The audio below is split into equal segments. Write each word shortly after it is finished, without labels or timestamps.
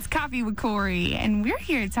Coffee with Corey, and we're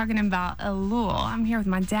here talking about Elul. I'm here with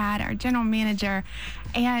my dad, our general manager,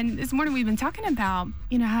 and this morning we've been talking about,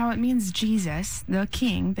 how it means Jesus, the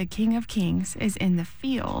King of Kings, is in the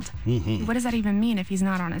field. Mm-hmm. What does that even mean if he's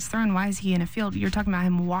not on his throne? Why is he in a field? You're talking about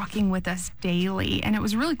him walking with us daily, and it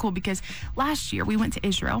was really cool because last year we went to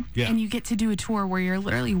Israel, and you get to do a tour where you're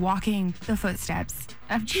literally walking the footsteps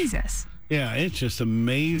of Jesus. Yeah, it's just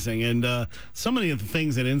amazing. And so many of the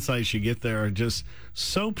things and insights you get there are just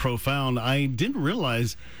so profound. I didn't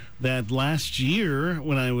realize that last year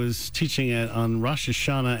when I was teaching on Rosh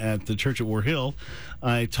Hashanah at the church at War Hill,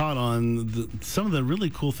 I taught on some of the really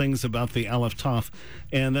cool things about the Aleph Toph.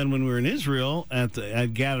 And then when we were in Israel at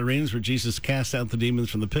Gadarenes, where Jesus cast out the demons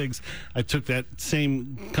from the pigs, I took that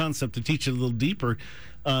same concept to teach it a little deeper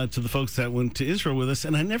to the folks that went to Israel with us,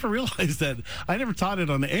 and I never realized that. I never taught it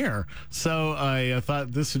on the air. So I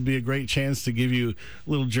thought this would be a great chance to give you a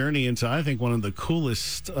little journey into, I think, one of the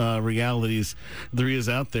coolest realities there is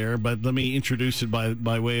out there. But let me introduce it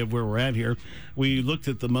by way of where we're at here. We looked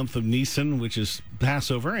at the month of Nisan, which is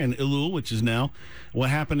Passover, and Elul, which is now.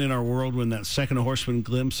 What happened in our world when that second horseman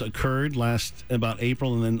glimpse occurred last about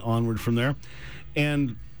April and then onward from there.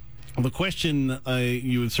 And the question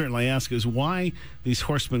you would certainly ask is why these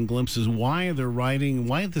horseman glimpses, why they're riding,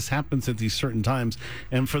 why this happens at these certain times.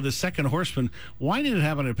 And for the second horseman, why did it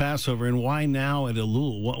happen at Passover and why now at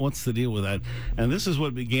Elul? What's the deal with that? And this is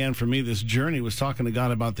what began for me, this journey, was talking to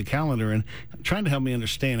God about the calendar and trying to help me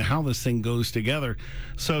understand how this thing goes together.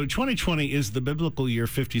 So 2020 is the biblical year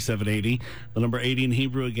 5780. The number 80 in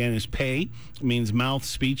Hebrew, again, is peh. It means mouth,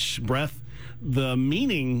 speech, breath. The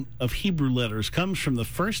meaning of Hebrew letters comes from the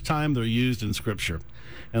first time they're used in Scripture.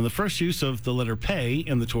 And the first use of the letter peh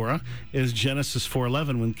in the Torah is Genesis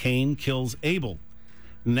 4:11, when Cain kills Abel.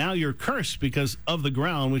 Now you're cursed because of the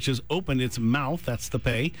ground, which has opened its mouth, that's the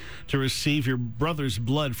peh, to receive your brother's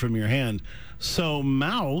blood from your hand. So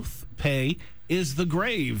mouth, peh, is the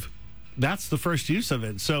grave. That's the first use of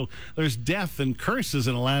it. So there's death and curses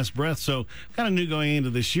in the last breath. So kind of knew going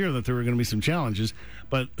into this year that there were going to be some challenges,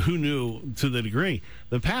 but who knew to the degree?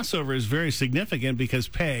 The Passover is very significant because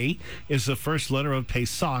peh is the first letter of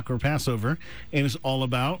Pesach, or Passover, and it's all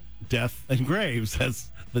about death and graves. That's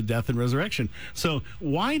the death and resurrection. So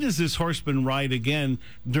why does this horseman ride again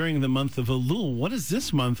during the month of Elul? What does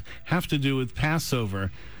this month have to do with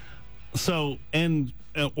Passover? So,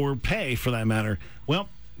 or peh for that matter. Well,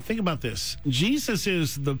 think about this. Jesus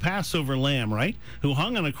is the Passover lamb, right? Who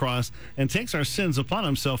hung on a cross and takes our sins upon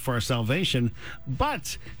himself for our salvation.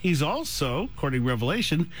 But he's also, according to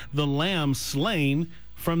Revelation, the lamb slain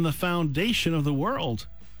from the foundation of the world.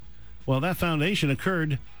 Well, that foundation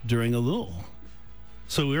occurred during Elul.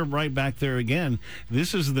 So we're right back there again.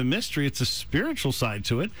 This is the mystery. It's a spiritual side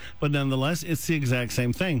to it, but nonetheless, it's the exact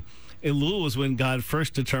same thing. Elul was when God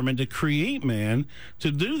first determined to create man. To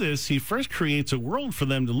do this, he first creates a world for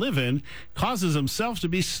them to live in, causes himself to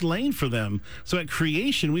be slain for them. So at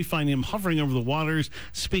creation, we find him hovering over the waters,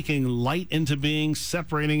 speaking light into being,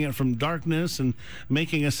 separating it from darkness, and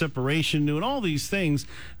making a separation, doing all these things.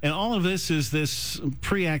 And all of this is this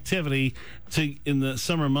pre-activity in the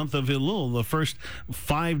summer month of Elul. The first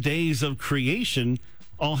 5 days of creation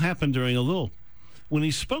all happened during Elul. When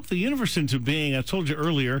he spoke the universe into being, I told you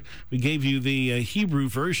earlier, we gave you the Hebrew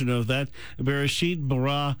version of that. Bereshit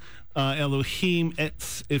bara Elohim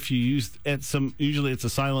etz. If you use etz, usually it's a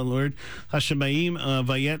silent word. Hashemayim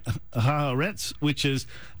vayet haaretz, which is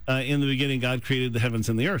in the beginning God created the heavens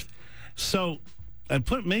and the earth. So I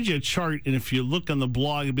made you a chart, and if you look on the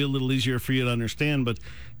blog, it'll be a little easier for you to understand. But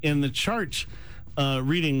in the chart,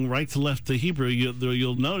 reading right to left to Hebrew,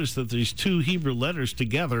 you'll notice that there's two Hebrew letters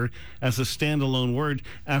together as a standalone word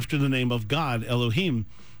after the name of God, Elohim.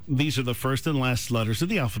 These are the first and last letters of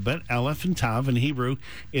the alphabet, Aleph and Tav. In Hebrew,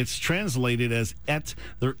 it's translated as et.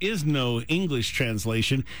 There is no English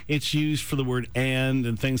translation. It's used for the word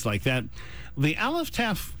and things like that. The Aleph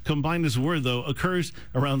Tav combined as a word, though, occurs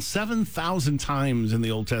around 7,000 times in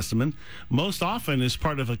the Old Testament, most often as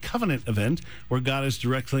part of a covenant event where God is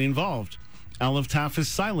directly involved. Aleph Taf is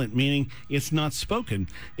silent, meaning it's not spoken.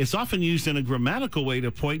 It's often used in a grammatical way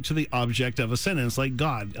to point to the object of a sentence, like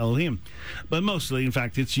God, Elohim. But mostly, in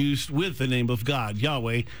fact, it's used with the name of God,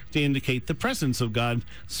 Yahweh, to indicate the presence of God,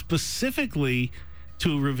 specifically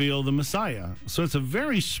to reveal the Messiah. So it's a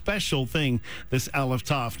very special thing, this Aleph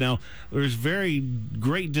Taf. Now, there's very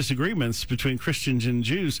great disagreements between Christians and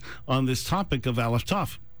Jews on this topic of Aleph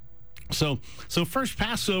Taf. So first,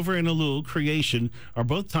 Passover and Elul, creation, are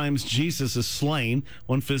both times Jesus is slain,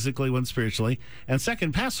 one physically, one spiritually. And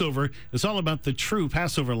second, Passover is all about the true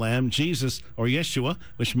Passover lamb, Jesus, or Yeshua,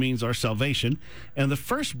 which means our salvation. And the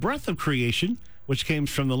first breath of creation which came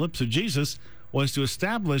from the lips of Jesus, was to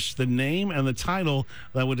establish the name and the title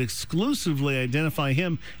that would exclusively identify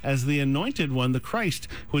him as the anointed one, the Christ,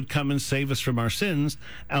 who would come and save us from our sins,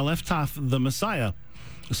 Aleph Taf, the Messiah.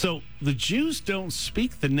 So the Jews don't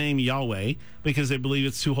speak the name Yahweh because they believe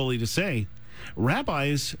it's too holy to say.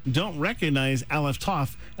 Rabbis don't recognize Aleph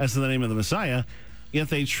Taf as the name of the Messiah, yet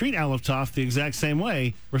they treat Aleph Taf the exact same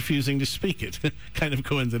way, refusing to speak it. Kind of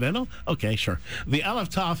coincidental? Okay, sure. The Aleph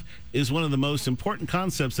Taf is one of the most important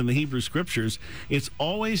concepts in the Hebrew Scriptures. It's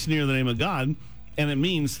always near the name of God, and it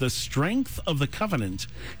means the strength of the covenant.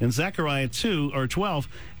 In Zechariah 2 or 12,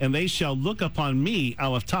 and they shall look upon me,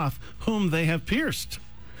 Aleph Taf, whom they have pierced.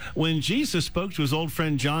 When Jesus spoke to his old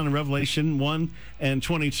friend John in Revelation 1 and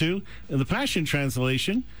 22, in the Passion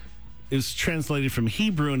Translation is translated from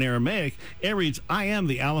Hebrew and Aramaic. It reads, I am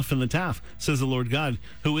the Aleph and the Taf, says the Lord God,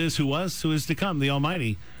 who is, who was, who is to come, the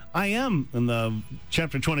Almighty. I am, in the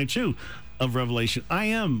chapter 22 of Revelation, I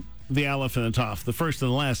am the Aleph and the Taf, the first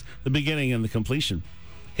and the last, the beginning and the completion.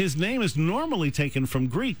 His name is normally taken from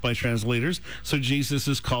Greek by translators, so Jesus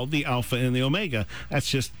is called the Alpha and the Omega. That's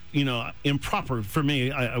just, improper for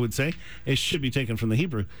me, I would say. It should be taken from the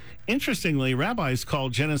Hebrew. Interestingly, rabbis call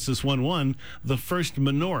Genesis 1:1 the first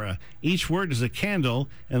menorah. Each word is a candle,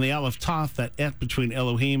 and the Aleph Taf, that et between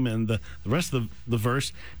Elohim and the rest of the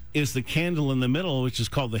verse, is the candle in the middle, which is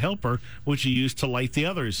called the helper, which you use to light the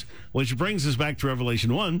others. Which brings us back to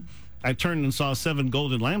Revelation 1. I turned and saw 7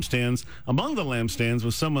 golden lampstands. Among the lampstands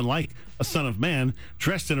was someone like a son of man,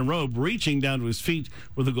 dressed in a robe, reaching down to his feet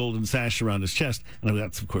with a golden sash around his chest. And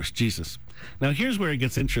that's, of course, Jesus. Now, here's where it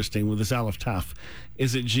gets interesting with this Aleph Taf.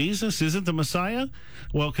 Is it Jesus? Is it the Messiah?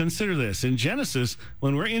 Well, consider this. In Genesis,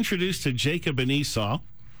 when we're introduced to Jacob and Esau,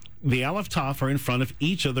 the Aleph Taf are in front of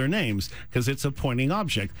each of their names because it's a pointing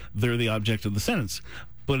object. They're the object of the sentence.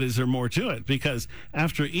 But is there more to it? Because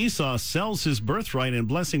after Esau sells his birthright and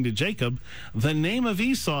blessing to Jacob, the name of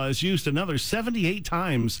Esau is used another 78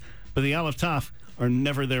 times, but the Aleph Taf are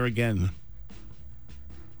never there again.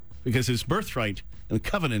 Because his birthright and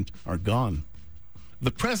covenant are gone.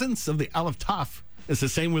 The presence of the Aleph Taf is the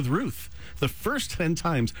same with Ruth. The first 10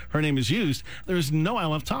 times her name is used, there is no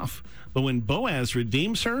Aleph Taf. But when Boaz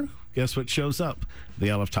redeems her, guess what shows up?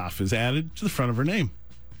 The Aleph Taf is added to the front of her name.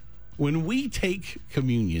 When we take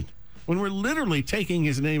communion, when we're literally taking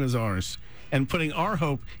his name as ours and putting our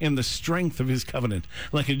hope in the strength of his covenant,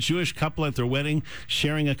 like a Jewish couple at their wedding,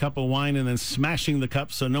 sharing a cup of wine and then smashing the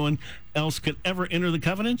cup so no one else could ever enter the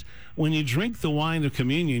covenant, when you drink the wine of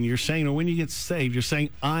communion, you're saying, or when you get saved, you're saying,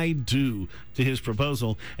 I do to his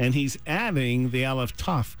proposal, and he's adding the Aleph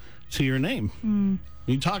Taf to your name.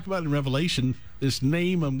 You talk about in Revelation, this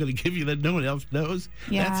name I'm going to give you that no one else knows.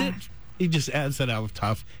 Yeah. That's it. He just adds that Aleph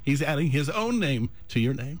Taf. He's adding his own name to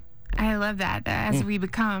your name. I love that as we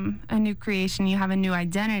become a new creation, you have a new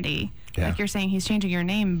identity. Yeah. Like you're saying, he's changing your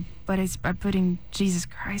name, but it's by putting Jesus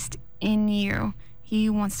Christ in you. He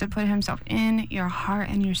wants to put himself in your heart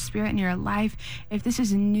and your spirit and your life. If this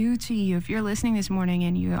is new to you, if you're listening this morning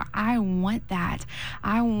and I want that.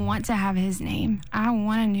 I want to have his name. I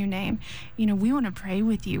want a new name. We want to pray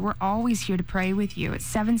with you. We're always here to pray with you. It's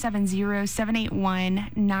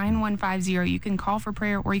 770-781-9150. You can call for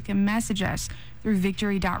prayer or you can message us through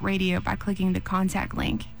victory.radio by clicking the contact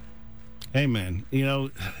link. Amen. No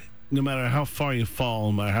matter how far you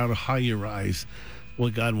fall, no matter how high you rise,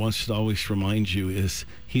 what God wants to always remind you is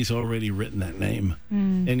he's already written that name.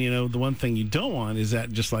 And, the one thing you don't want is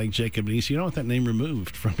that, just like Jacob and Esau, you don't want that name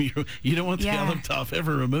removed from you. You don't want the Aleph Taf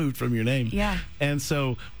ever removed from your name. Yeah. And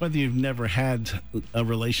so whether you've never had a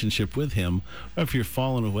relationship with him or if you're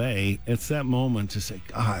fallen away, it's that moment to say,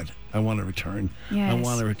 God, I want to return. Yes. I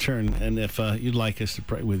want to return. And if you'd like us to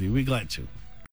pray with you, we'd be glad to.